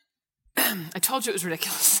I told you it was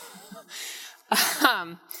ridiculous.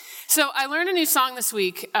 So I learned a new song this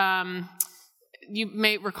week. You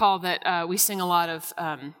may recall that we sing a lot of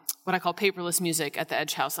what I call paperless music at the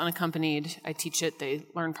Edge House, unaccompanied. I teach it, they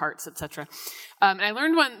learn parts, etc. And I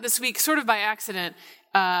learned one this week sort of by accident,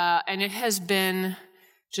 and it has been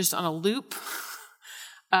just on a loop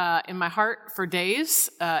in my heart for days.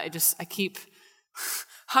 I keep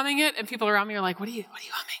humming it, and people around me are like, what are you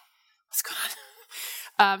humming? What's going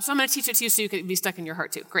on? So I'm going to teach it to you so you can be stuck in your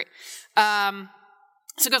heart too. Great. So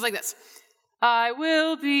it goes like this. I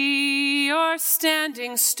will be your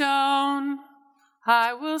standing stone.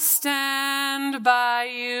 I will stand by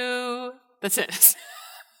you. That's it.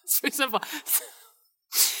 It's pretty simple.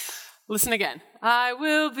 Listen again. I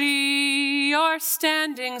will be your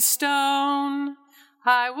standing stone.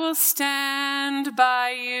 I will stand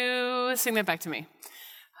by you. Sing that back to me.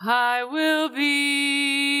 I will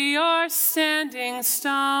be your standing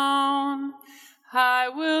stone. I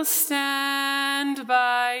will stand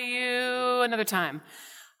by you. Another time.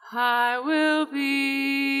 I will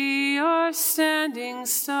be your standing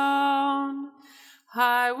stone.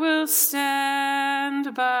 I will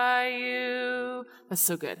stand by you. That's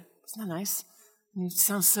so good. Isn't that nice? You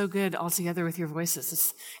sound so good all together with your voices.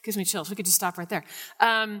 It gives me chills. We could just stop right there.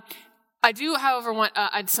 I do, however, want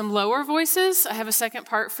some lower voices. I have a second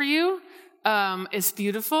part for you. It's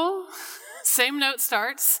beautiful. Same note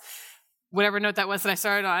starts. Whatever note that was that I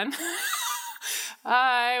started on.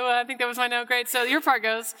 I think that was my note. Great. So your part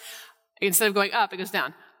goes, instead of going up, it goes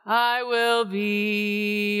down. I will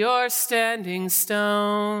be your standing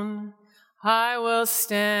stone. I will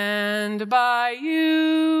stand by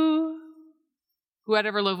you.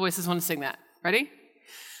 Whatever low voices want to sing that. Ready?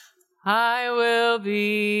 I will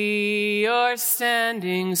be your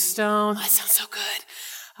standing stone. That sounds so good.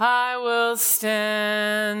 I will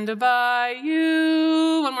stand by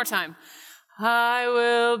you. One more time. I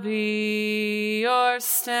will be your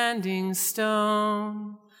standing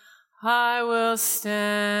stone. I will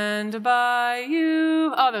stand by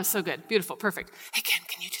you. Oh, that was so good. Beautiful. Perfect. Hey, Ken,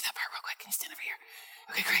 can you do that part real quick? Can you stand over here?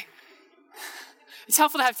 Okay, great. It's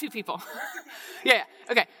helpful to have two people. Yeah.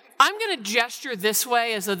 Okay. I'm going to gesture this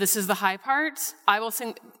way as though this is the high part. I will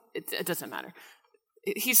sing. It doesn't matter.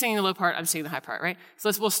 He's singing the low part. I'm singing the high part, right?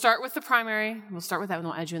 So we'll start with the primary. We'll start with that, and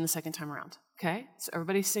we'll add you in the second time around. Okay? So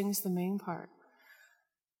everybody sings the main part.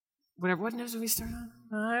 What notes do we start on?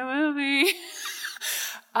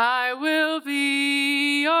 I will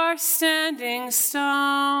be your standing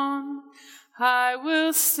stone. I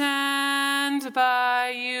will stand by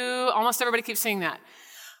you. Almost everybody keeps singing that.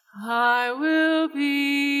 I will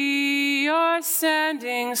be your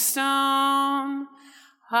standing stone.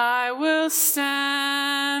 I will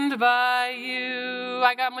stand by you.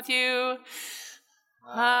 I got them with you.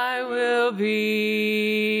 I will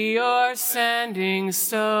be your standing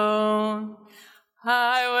stone.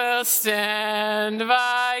 I will stand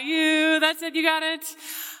by you. That's it, you got it.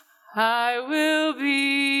 I will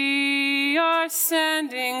be your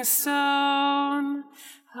standing stone.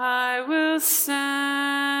 I will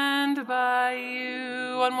stand by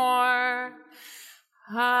you. One more.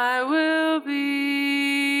 I will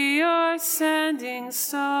be your standing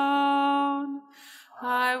stone.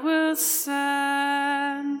 I will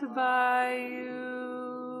stand by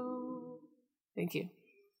you. Thank you.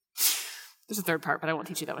 There's a third part, but I won't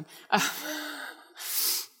teach you that one.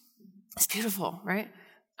 It's beautiful, right?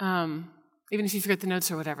 Even if you forget the notes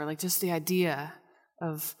or whatever, like just the idea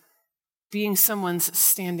of being someone's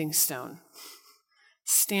standing stone,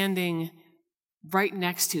 standing right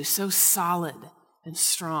next to, so solid and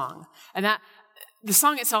strong. And that the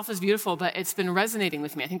song itself is beautiful, but it's been resonating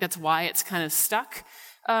with me. I think that's why it's kind of stuck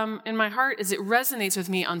in my heart, is it resonates with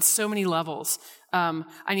me on so many levels. I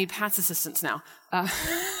need Pat's assistance now.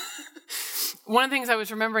 One of the things I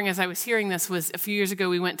was remembering as I was hearing this was a few years ago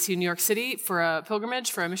we went to New York City for a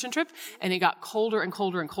pilgrimage, for a mission trip, and it got colder and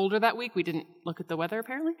colder and colder that week. We didn't look at the weather,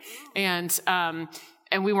 apparently, and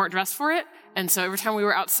we weren't dressed for it, and so every time we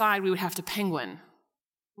were outside, we would have to penguin.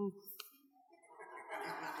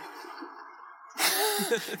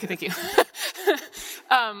 Okay, thank you.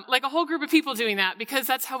 Like a whole group of people doing that, because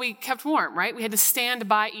that's how we kept warm, right? We had to stand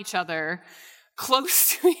by each other,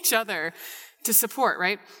 close to each other to support,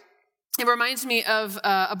 right? It reminds me of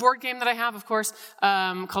a board game that I have, of course,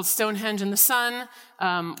 called Stonehenge in the Sun,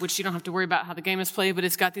 which you don't have to worry about how the game is played, but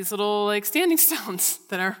it's got these little like standing stones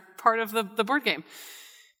that are part of the board game.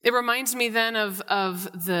 It reminds me then of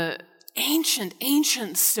the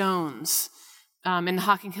ancient stones in the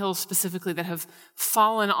Hocking Hills specifically that have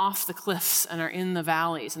fallen off the cliffs and are in the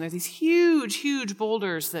valleys. And there's these huge, huge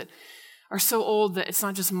boulders that are so old that it's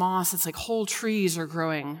not just moss, it's like whole trees are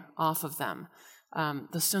growing off of them.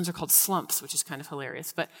 Those stones are called slumps, which is kind of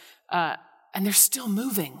hilarious, but and they're still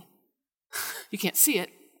moving. You can't see it,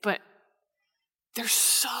 but they're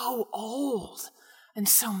so old and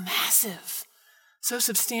so massive, so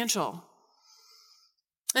substantial.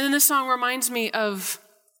 And then this song reminds me of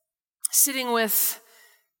sitting with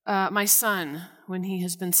my son when he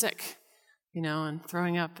has been sick, and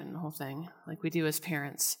throwing up and the whole thing, like we do as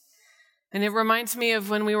parents. And it reminds me of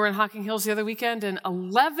when we were in Hocking Hills the other weekend, and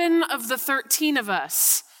 11 of the 13 of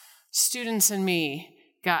us, students and me,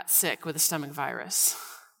 got sick with a stomach virus.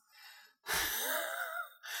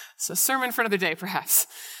 So sermon for another day, perhaps.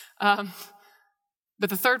 But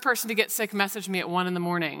the third person to get sick messaged me at 1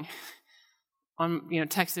 a.m,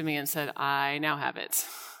 texted me and said, I now have it.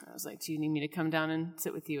 I was like, do you need me to come down and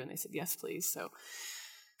sit with you? And they said, yes, please. So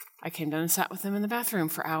I came down and sat with them in the bathroom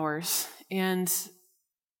for hours. And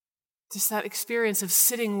just that experience of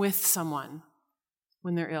sitting with someone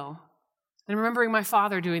when they're ill. And remembering my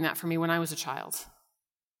father doing that for me when I was a child.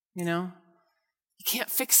 You can't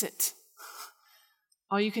fix it.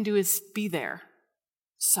 All you can do is be there,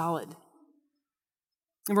 solid.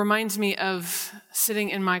 It reminds me of sitting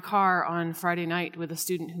in my car on Friday night with a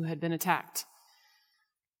student who had been attacked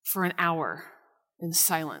for an hour in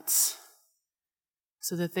silence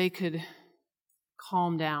so that they could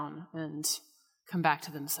calm down and come back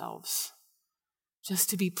to themselves, just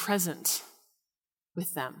to be present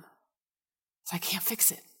with them. So I can't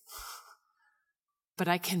fix it, but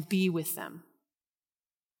I can be with them.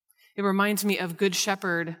 It reminds me of Good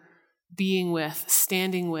Shepherd being with,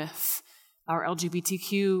 standing with our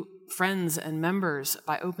LGBTQ friends and members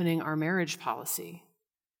by opening our marriage policy.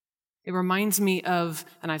 It reminds me of,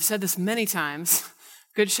 and I've said this many times,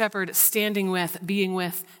 Good Shepherd standing with, being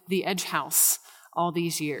with the Edge House all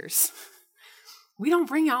these years. We don't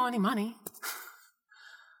bring y'all any money,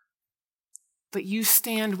 but you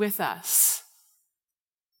stand with us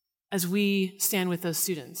as we stand with those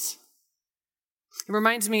students. It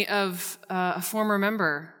reminds me of a former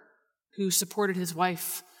member who supported his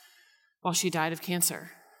wife while she died of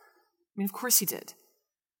cancer. I mean, of course he did.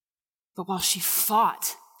 But while she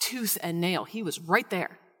fought tooth and nail, he was right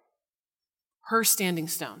there. Her standing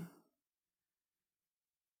stone.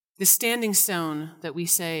 The standing stone that we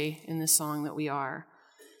say in this song that we are,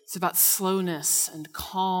 it's about slowness and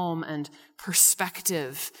calm and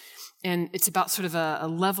perspective. And it's about sort of a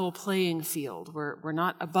level playing field where we're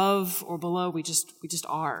not above or below, we just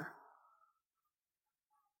are.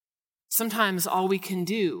 Sometimes all we can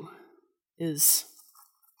do is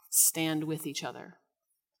stand with each other.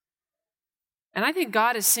 And I think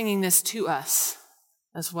God is singing this to us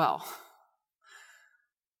as well.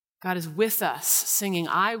 God is with us singing,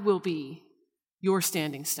 I will be your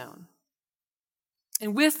standing stone.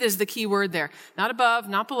 And with is the key word there. Not above,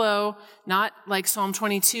 not below, not like Psalm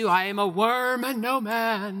 22, I am a worm and no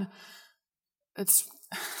man. It's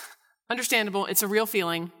understandable. It's a real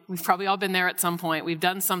feeling. We've probably all been there at some point. We've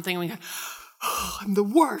done something and we go, oh, I'm the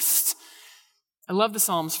worst. I love the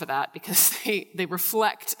Psalms for that because they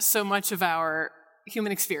reflect so much of our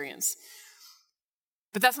human experience.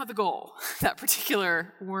 But that's not the goal, that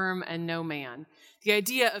particular worm and no man. The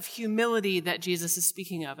idea of humility that Jesus is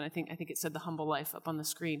speaking of, and I think it said the humble life up on the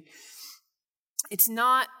screen. It's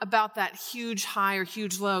not about that huge high or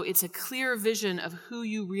huge low. It's a clear vision of who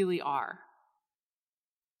you really are.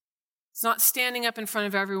 It's not standing up in front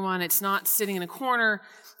of everyone. It's not sitting in a corner.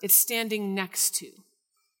 It's standing next to.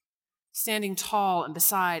 Standing tall and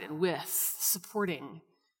beside and with, supporting,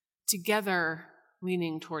 together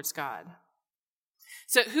leaning towards God.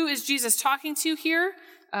 So who is Jesus talking to here?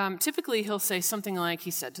 Typically he'll say something like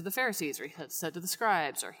he said to the Pharisees, or he said to the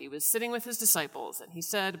scribes, or he was sitting with his disciples and he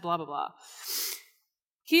said blah, blah, blah.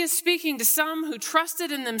 He is speaking to some who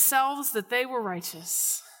trusted in themselves that they were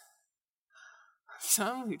righteous.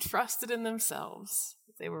 Some who trusted in themselves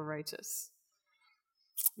that they were righteous.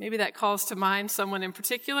 Maybe that calls to mind someone in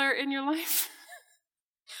particular in your life.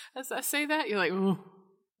 As I say that, you're like, oh,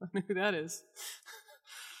 I know who that is.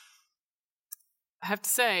 I have to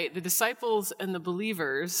say, the disciples and the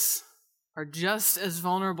believers are just as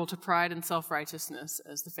vulnerable to pride and self-righteousness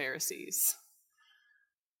as the Pharisees.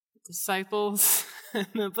 The disciples and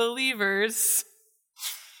the believers.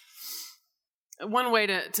 One way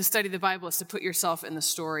to study the Bible is to put yourself in the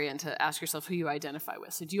story and to ask yourself who you identify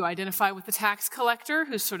with. So do you identify with the tax collector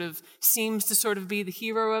who sort of seems to sort of be the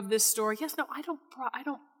hero of this story? Yes, no, I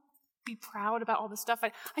don't be proud about all this stuff.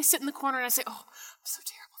 I sit in the corner and I say, oh, I'm so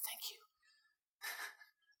terrible, thank you.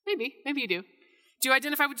 Maybe you do. Do you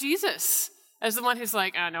identify with Jesus as the one who's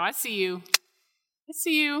like, oh no, I see you.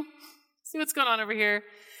 See what's going on over here.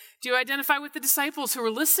 Do you identify with the disciples who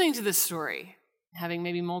were listening to this story, having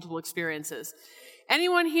maybe multiple experiences?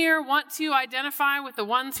 Anyone here want to identify with the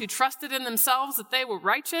ones who trusted in themselves that they were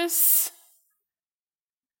righteous?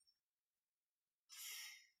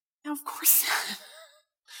 No, of course not.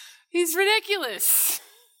 He's ridiculous.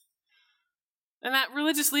 And that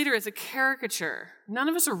religious leader is a caricature. None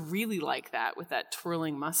of us are really like that with that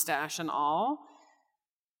twirling mustache and all.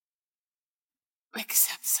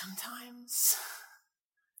 Except sometimes.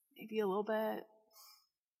 Maybe a little bit.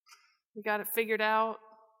 We got it figured out.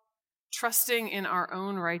 Trusting in our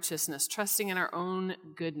own righteousness, trusting in our own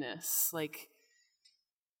goodness. Like,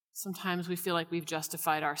 sometimes we feel like we've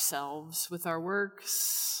justified ourselves with our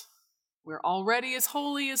works. We're already as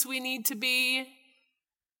holy as we need to be.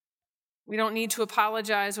 We don't need to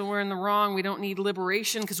apologize when we're in the wrong. We don't need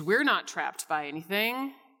liberation because we're not trapped by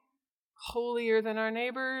anything. Holier than our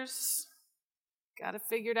neighbors. Got it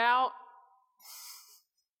figured out.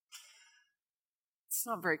 It's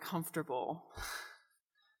not very comfortable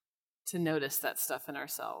to notice that stuff in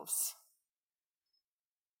ourselves.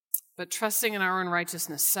 But trusting in our own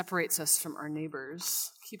righteousness separates us from our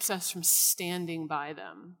neighbors, keeps us from standing by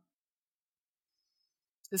them.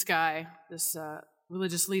 This guy, this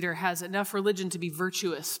religious leader, has enough religion to be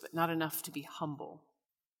virtuous, but not enough to be humble.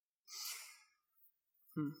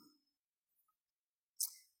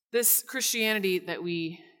 This Christianity that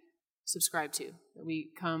we subscribe to, that we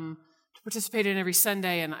come to participate in every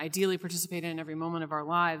Sunday and ideally participate in every moment of our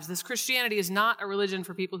lives, this Christianity is not a religion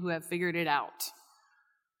for people who have figured it out.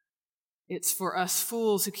 It's for us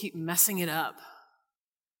fools who keep messing it up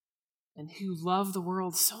and who love the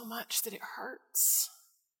world so much that it hurts.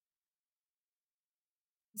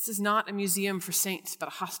 This is not a museum for saints, but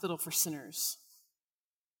a hospital for sinners.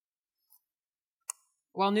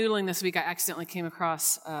 While noodling this week, I accidentally came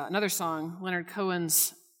across another song, Leonard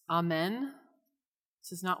Cohen's Amen.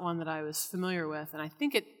 This is not one that I was familiar with, and I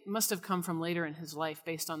think it must have come from later in his life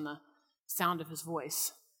based on the sound of his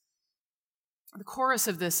voice. The chorus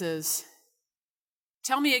of this is,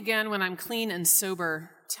 "Tell me again when I'm clean and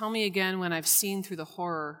sober. Tell me again when I've seen through the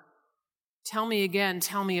horror. Tell me again,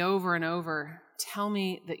 tell me over and over. Tell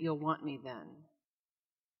me that you'll want me then.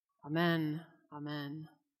 Amen, amen,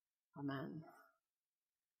 amen."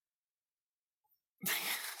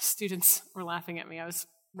 Students were laughing at me. I was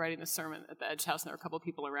writing a sermon at the Edge House, and there were a couple of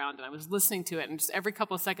people around, and I was listening to it, and just every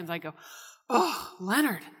couple of seconds I go, "Oh,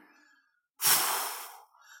 Leonard."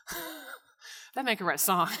 That'd make a right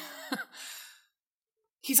song.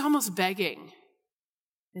 He's almost begging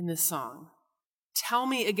in this song. Tell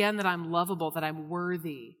me again that I'm lovable, that I'm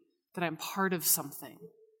worthy, that I'm part of something.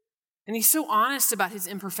 And he's so honest about his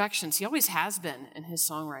imperfections. He always has been in his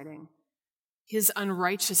songwriting. His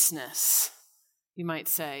unrighteousness, you might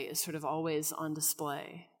say, is sort of always on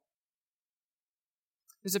display.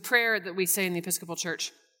 There's a prayer that we say in the Episcopal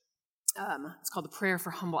Church. It's called the Prayer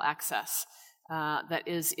for Humble Access. That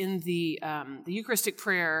is in the Eucharistic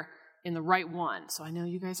prayer in the Rite One. So I know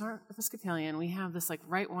you guys aren't Episcopalian. We have this like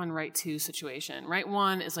Rite One, Rite Two situation. Rite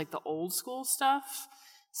One is like the old school stuff.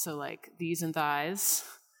 So like these and thys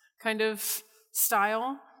kind of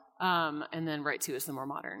style. And then Rite Two is the more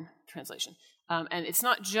modern translation. And it's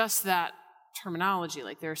not just that terminology,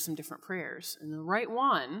 like there are some different prayers. In the Rite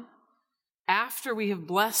One, after we have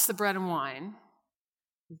blessed the bread and wine,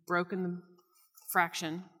 we've broken the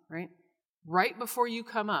fraction, right? Right before you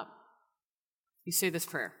come up, you say this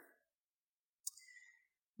prayer.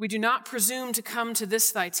 We do not presume to come to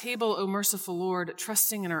this thy table, O merciful Lord,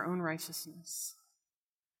 trusting in our own righteousness,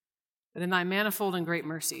 but in thy manifold and great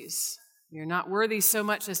mercies. We are not worthy so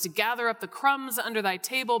much as to gather up the crumbs under thy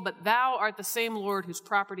table, but thou art the same Lord whose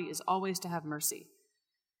property is always to have mercy.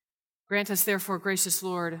 Grant us, therefore, gracious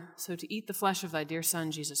Lord, so to eat the flesh of thy dear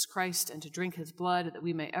Son, Jesus Christ, and to drink his blood, that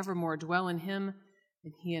we may evermore dwell in him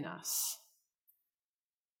and he in us.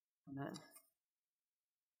 Amen.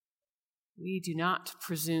 We do not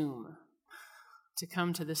presume to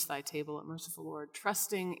come to this thy table, O merciful Lord,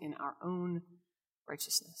 trusting in our own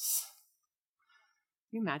righteousness.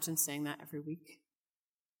 Can you imagine saying that every week,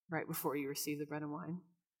 right before you receive the bread and wine?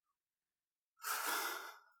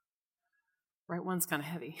 Rite One's kind of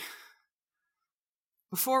heavy.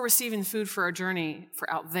 Before receiving food for our journey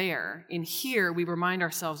for out there, in here we remind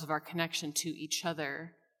ourselves of our connection to each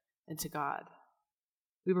other and to God.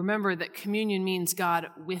 We remember that communion means God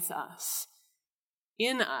with us,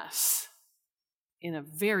 in a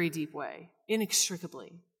very deep way,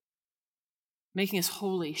 inextricably, making us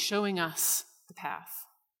holy, showing us the path.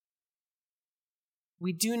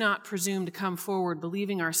 We do not presume to come forward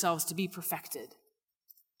believing ourselves to be perfected,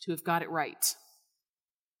 to have got it right.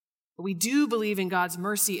 But we do believe in God's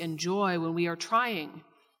mercy and joy when we are trying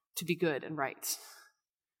to be good and right.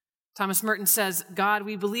 Thomas Merton says, God,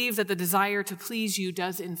 we believe that the desire to please you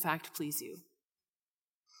does in fact please you.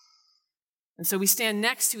 And so we stand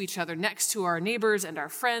next to each other, next to our neighbors and our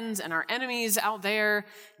friends and our enemies out there,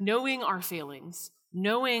 knowing our failings,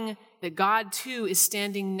 knowing that God too is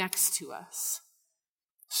standing next to us,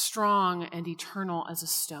 strong and eternal as a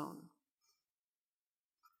stone.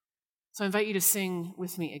 So I invite you to sing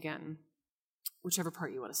with me again, whichever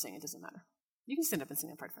part you want to sing, it doesn't matter. You can stand up and sing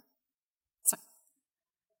that part. So.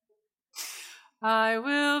 I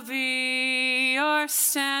will be your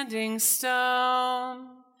standing stone.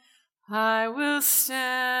 I will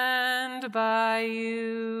stand by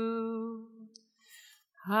you.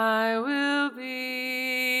 I will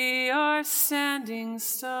be your standing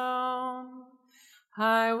stone.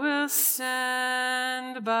 I will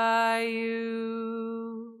stand by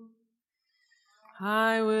you.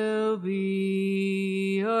 I will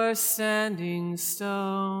be your standing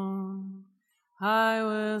stone. I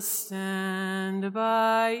will stand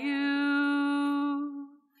by you.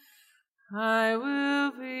 I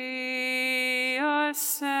will be your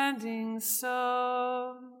standing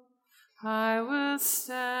stone. I will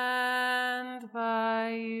stand by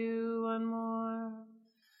you. One more.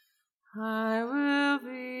 I will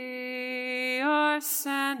be your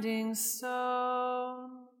standing stone.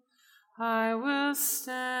 I will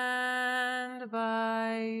stand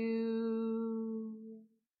by you.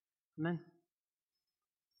 Amen.